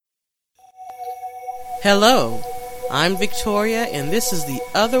Hello, I'm Victoria, and this is the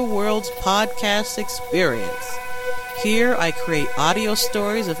Other Worlds Podcast Experience. Here I create audio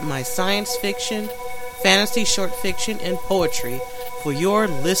stories of my science fiction, fantasy short fiction, and poetry for your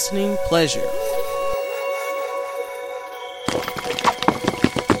listening pleasure.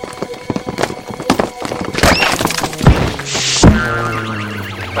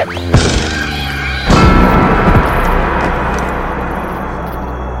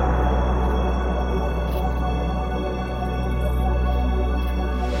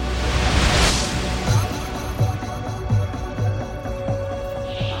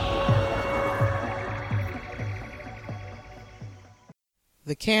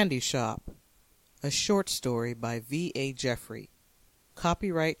 The Candy Shop, a short story by V.A. Jeffrey.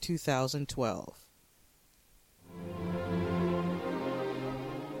 Copyright 2012.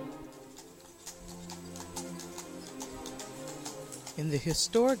 In the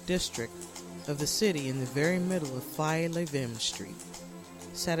historic district of the city in the very middle of Faye-Levim Street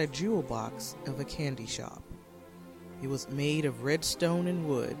sat a jewel box of a candy shop. It was made of red stone and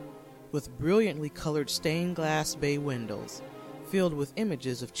wood, with brilliantly colored stained glass bay windows filled with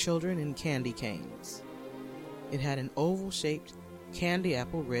images of children and candy canes. It had an oval-shaped candy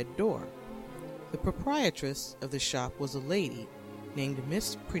apple red door. The proprietress of the shop was a lady named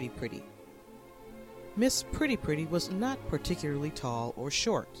Miss Pretty Pretty. Miss Pretty Pretty was not particularly tall or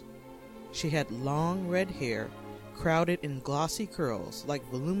short. She had long red hair crowded in glossy curls like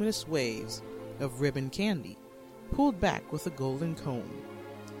voluminous waves of ribbon candy, pulled back with a golden comb.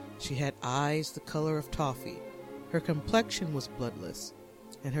 She had eyes the color of toffee. Her complexion was bloodless,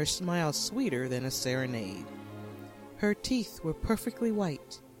 and her smile sweeter than a serenade. Her teeth were perfectly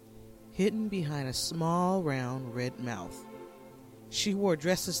white, hidden behind a small, round, red mouth. She wore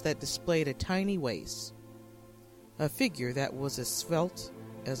dresses that displayed a tiny waist, a figure that was as svelte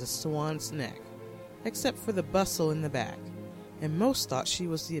as a swan's neck, except for the bustle in the back, and most thought she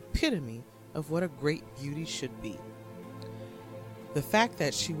was the epitome of what a great beauty should be. The fact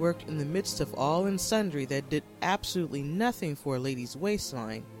that she worked in the midst of all and sundry that did absolutely nothing for a lady's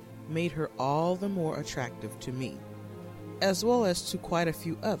waistline made her all the more attractive to me, as well as to quite a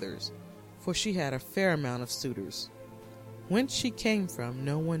few others, for she had a fair amount of suitors. Whence she came from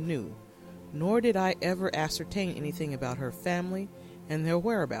no one knew, nor did I ever ascertain anything about her family and their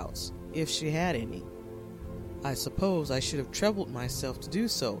whereabouts, if she had any. I suppose I should have troubled myself to do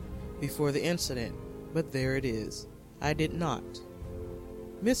so before the incident, but there it is. I did not.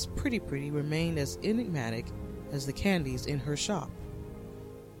 Miss Pretty Pretty remained as enigmatic as the candies in her shop.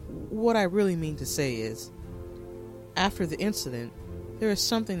 What I really mean to say is, after the incident, there is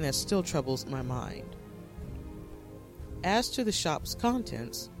something that still troubles my mind. As to the shop's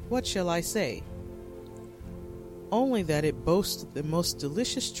contents, what shall I say? Only that it boasts the most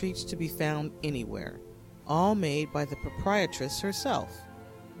delicious treats to be found anywhere, all made by the proprietress herself.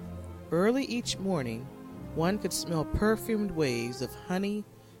 Early each morning, one could smell perfumed waves of honey,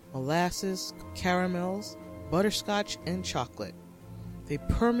 molasses, caramels, butterscotch, and chocolate. They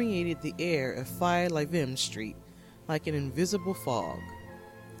permeated the air of Faye-Levim Street like an invisible fog.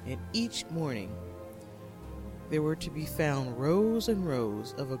 And each morning there were to be found rows and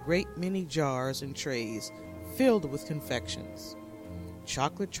rows of a great many jars and trays filled with confections.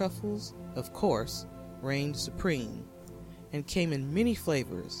 Chocolate truffles, of course, reigned supreme, and came in many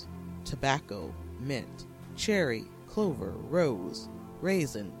flavors: tobacco, mint, cherry, clover, rose,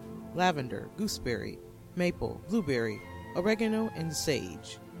 raisin, lavender, gooseberry, maple, blueberry, oregano, and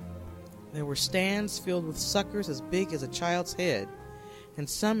sage. There were stands filled with suckers as big as a child's head, and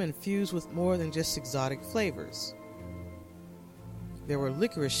some infused with more than just exotic flavors. There were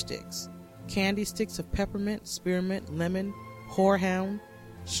licorice sticks, candy sticks of peppermint, spearmint, lemon, horehound,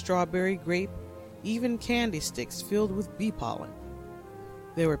 strawberry, grape, even candy sticks filled with bee pollen.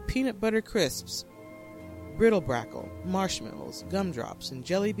 There were peanut butter crisps, brittle brackle, marshmallows, gumdrops, and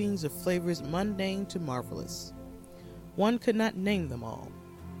jelly beans of flavors mundane to marvelous. One could not name them all.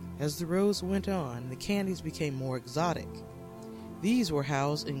 As the rows went on, the candies became more exotic. These were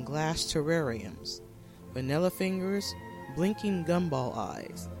housed in glass terrariums, vanilla fingers, blinking gumball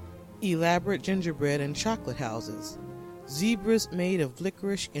eyes, elaborate gingerbread and chocolate houses, zebras made of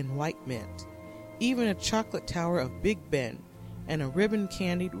licorice and white mint, even a chocolate tower of Big Ben, and a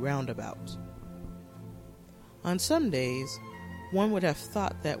ribbon-candied roundabout. On some days, one would have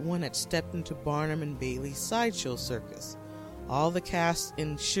thought that one had stepped into Barnum and Bailey's sideshow circus, all the cast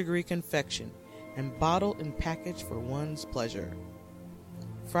in sugary confection, and bottled and packaged for one's pleasure.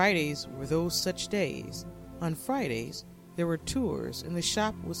 Fridays were those such days. On Fridays, there were tours, and the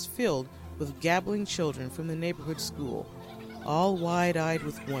shop was filled with gabbling children from the neighborhood school, all wide-eyed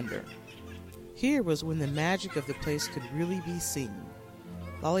with wonder. Here was when the magic of the place could really be seen.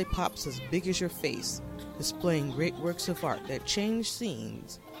 Lollipops as big as your face, displaying great works of art that changed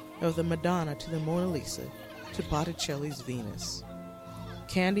scenes of the Madonna to the Mona Lisa to Botticelli's Venus.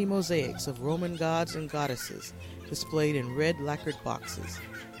 Candy mosaics of Roman gods and goddesses displayed in red lacquered boxes,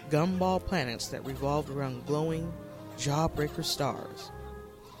 gumball planets that revolved around glowing, jawbreaker stars.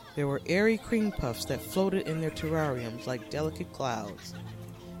 There were airy cream puffs that floated in their terrariums like delicate clouds,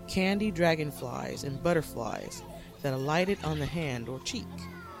 candy dragonflies and butterflies that alighted on the hand or cheek,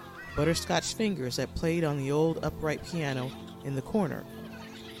 butterscotch fingers that played on the old upright piano in the corner,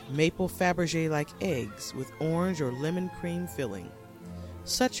 maple Fabergé-like eggs with orange or lemon cream filling.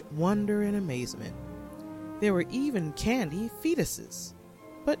 Such wonder and amazement. There were even candy fetuses.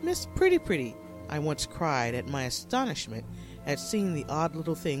 But Miss Pretty, I once cried at my astonishment at seeing the odd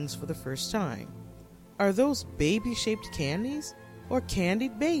little things for the first time. Are those baby-shaped candies or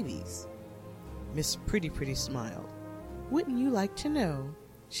candied babies? Miss Pretty smiled. Wouldn't you like to know?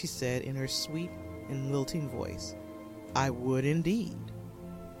 She said in her sweet and lilting voice. I would indeed.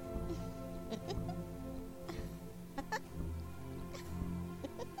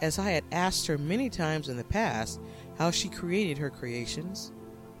 As I had asked her many times in the past how she created her creations,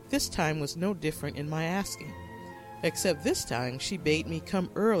 this time was no different in my asking, except this time she bade me come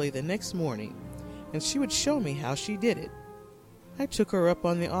early the next morning, and she would show me how she did it. I took her up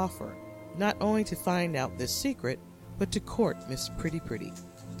on the offer, not only to find out this secret, but to court Miss Pretty.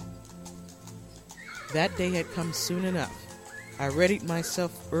 That day had come soon enough. I readied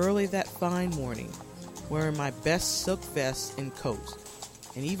myself early that fine morning, wearing my best silk vest and coat,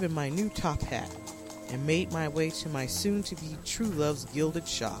 and even my new top hat, and made my way to my soon-to-be true love's gilded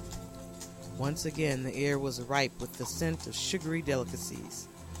shop. Once again the air was ripe with the scent of sugary delicacies.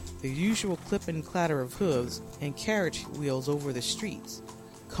 The usual clip and clatter of hooves and carriage wheels over the streets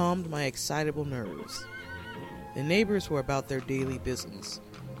calmed my excitable nerves. The neighbors were about their daily business.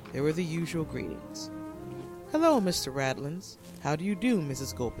 There were the usual greetings. Hello, Mr. Radlins. How do you do,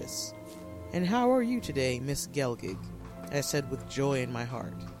 Mrs. Gopis? And how are you today, Miss Gelgig? I said with joy in my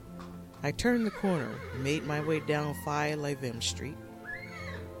heart. I turned the corner, made my way down Fay Lavim Street,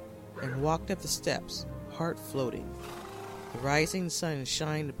 and walked up the steps, heart floating. The rising sun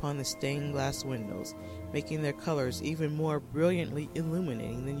shined upon the stained glass windows, making their colors even more brilliantly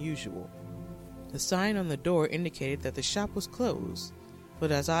illuminating than usual. The sign on the door indicated that the shop was closed,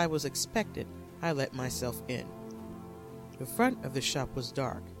 but as I was expected, I let myself in. The front of the shop was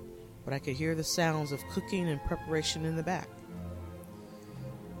dark, but I could hear the sounds of cooking and preparation in the back.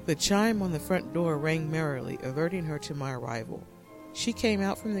 The chime on the front door rang merrily, alerting her to my arrival. She came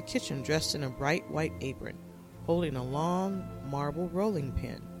out from the kitchen dressed in a bright white apron, holding a long marble rolling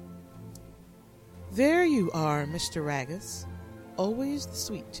pin. There you are, Mr. Ragus. Always the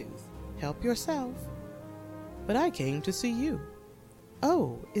sweet tooth. Help yourself. But I came to see you.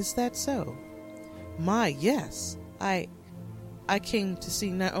 Oh, is that so? My, yes. I came to see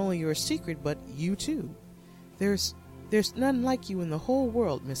not only your secret, but you too. There's none like you in the whole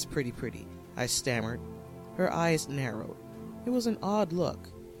world, Miss Pretty, I stammered. Her eyes narrowed. It was an odd look,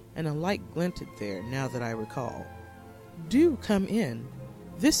 and a light glinted there now that I recall. Do come in.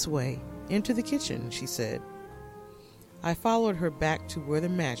 This way, into the kitchen, she said. I followed her back to where the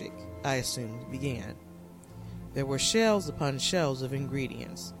magic, I assumed, began. There were shelves upon shelves of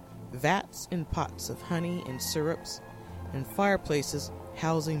ingredients, vats and pots of honey and syrups, and fireplaces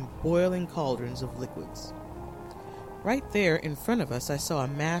housing boiling cauldrons of liquids. Right there in front of us I saw a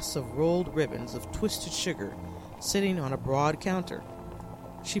mass of rolled ribbons of twisted sugar sitting on a broad counter.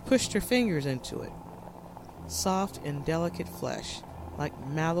 She pushed her fingers into it. Soft and delicate flesh, like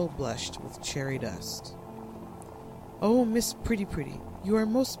mallow blushed with cherry dust. Oh, Miss Pretty, you are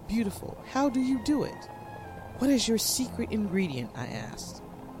most beautiful. How do you do it? What is your secret ingredient? I asked.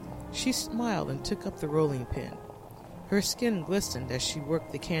 She smiled and took up the rolling pin. Her skin glistened as she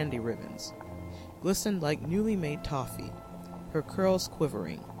worked the candy ribbons, glistened like newly made toffee, her curls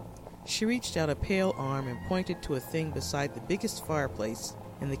quivering. She reached out a pale arm and pointed to a thing beside the biggest fireplace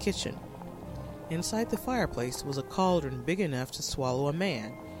in the kitchen. Inside the fireplace was a cauldron big enough to swallow a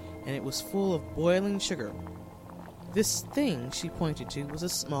man, and it was full of boiling sugar. This thing, she pointed to, was a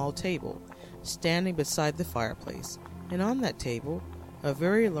small table, standing beside the fireplace, and on that table, a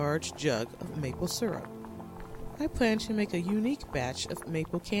very large jug of maple syrup. I plan to make a unique batch of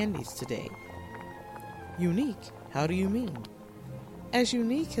maple candies today. Unique? How do you mean? As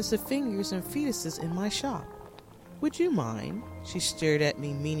unique as the fingers and fetuses in my shop. Would you mind? She stared at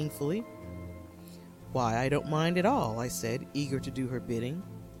me meaningfully. Why, I don't mind at all, I said, eager to do her bidding.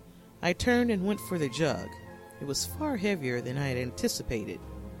 I turned and went for the jug. It was far heavier than I had anticipated.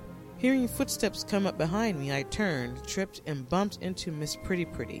 Hearing footsteps come up behind me, I turned, tripped, and bumped into Miss Pretty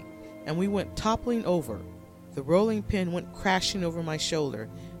Pretty, and we went toppling over. The rolling pin went crashing over my shoulder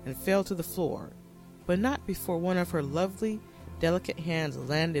and fell to the floor, but not before one of her lovely, delicate hands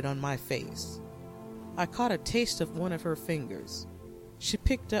landed on my face. I caught a taste of one of her fingers. She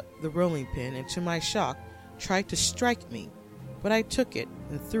picked up the rolling pin and, to my shock, tried to strike me, but I took it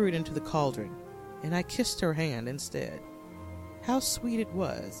and threw it into the cauldron, and I kissed her hand instead. How sweet it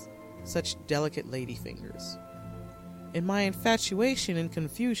was, such delicate lady fingers. In my infatuation and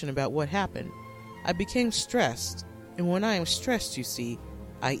confusion about what happened, I became stressed, and when I am stressed, you see,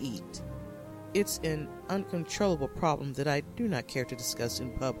 I eat. It's an uncontrollable problem that I do not care to discuss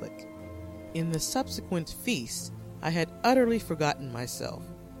in public. In the subsequent feast, I had utterly forgotten myself.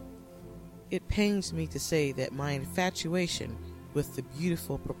 It pains me to say that my infatuation with the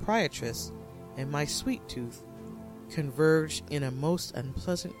beautiful proprietress and my sweet tooth converged in a most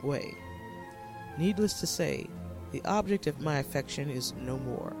unpleasant way. Needless to say, the object of my affection is no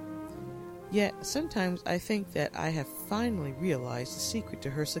more. Yet sometimes I think that I have finally realized the secret to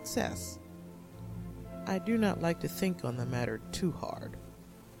her success. I do not like to think on the matter too hard.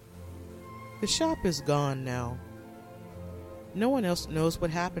 The shop is gone now. No one else knows what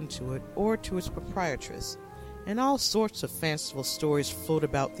happened to it or to its proprietress, and all sorts of fanciful stories float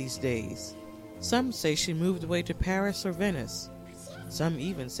about these days. Some say she moved away to Paris or Venice. Some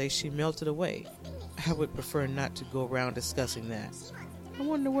even say she melted away. I would prefer not to go around discussing that. I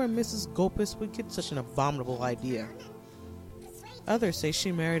wonder where Mrs. Gulpis would get such an abominable idea. Others say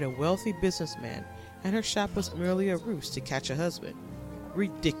she married a wealthy businessman and her shop was merely a ruse to catch a husband.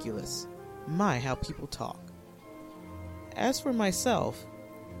 Ridiculous. My, how people talk. As for myself,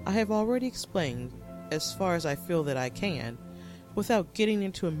 I have already explained, as far as I feel that I can, without getting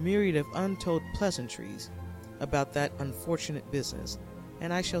into a myriad of untold pleasantries about that unfortunate business,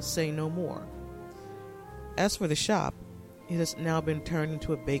 and I shall say no more. As for the shop, it has now been turned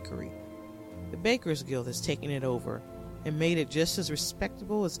into a bakery. The Bakers Guild has taken it over and made it just as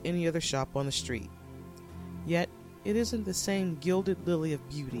respectable as any other shop on the street. Yet, it isn't the same gilded lily of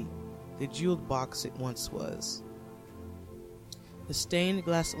beauty, the jeweled box it once was. The stained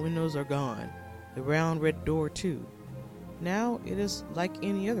glass windows are gone, the round red door too. Now it is like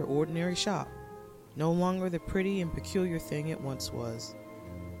any other ordinary shop, no longer the pretty and peculiar thing it once was.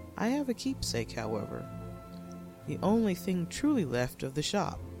 I have a keepsake, however, the only thing truly left of the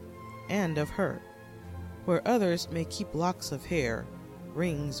shop, and of her, where others may keep locks of hair,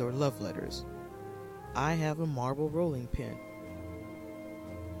 rings, or love letters. I have a marble rolling pin.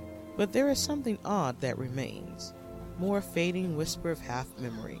 But there is something odd that remains, more fading whisper of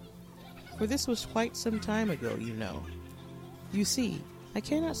half-memory, for this was quite some time ago, you know. You see, I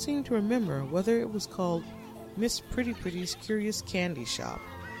cannot seem to remember whether it was called Miss Pretty Pretty's Curious Candy Shop,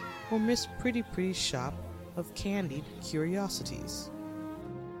 or Miss Pretty Pretty's Shop of Candied Curiosities.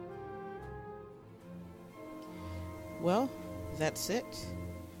 Well, that's it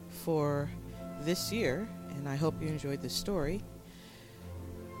for this year, and I hope you enjoyed this story.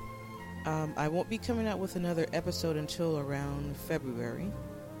 I won't be coming out with another episode until around February,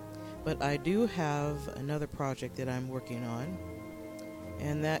 but I do have another project that I'm working on,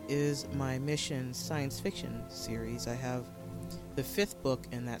 and that is my Mission science fiction series. I have the 5th book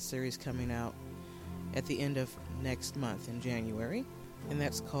in that series coming out at the end of next month in January, and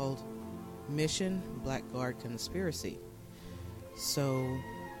that's called Mission Blackguard Conspiracy. So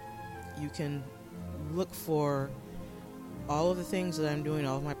you can look for all of the things that I'm doing,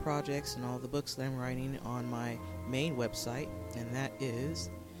 all of my projects and all of the books that I'm writing on my main website, and that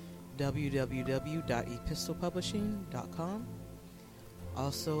is www.epistlepublishing.com,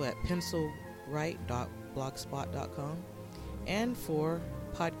 also at pencilwrite.blogspot.com, and for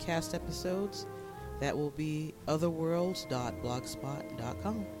podcast episodes, that will be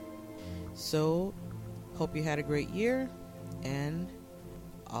otherworlds.blogspot.com. So, hope you had a great year, and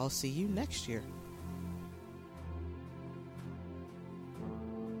I'll see you next year.